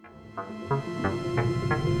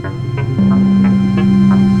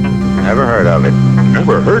Never heard of it.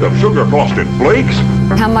 Never heard of sugar frosted flakes?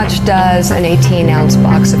 How much does an 18-ounce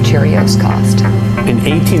box of Cheerios cost? An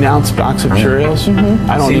 18-ounce box of Cheerios?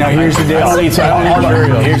 I don't need. Here's the deal. I don't need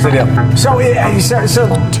Cheerios. Here's the deal. So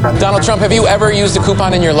Donald Trump, have you ever used a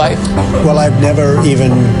coupon in your life? Well, I've never even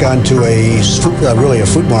gone to a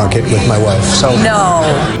fruit market with my wife. So No.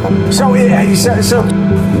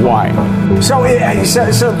 Why?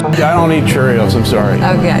 I don't eat Cheerios. I'm sorry.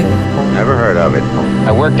 Okay. Never heard of it.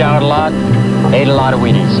 I worked out a lot, ate a lot of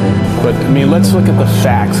Wheaties. But I mean, let's look at the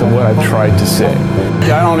facts of what I've tried to say.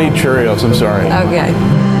 I don't eat Cheerios. I'm sorry. Okay.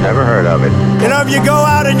 Never heard of it. You know, if you go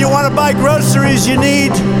out and you want to buy groceries, you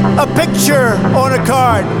need a picture on a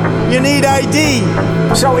card. You need ID.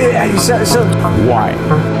 Why?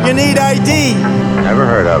 You need ID. Never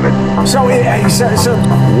heard of it.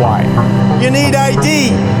 Why? You need ID.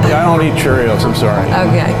 I don't eat Cheerios. I'm sorry.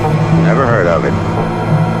 Okay. Never heard of it.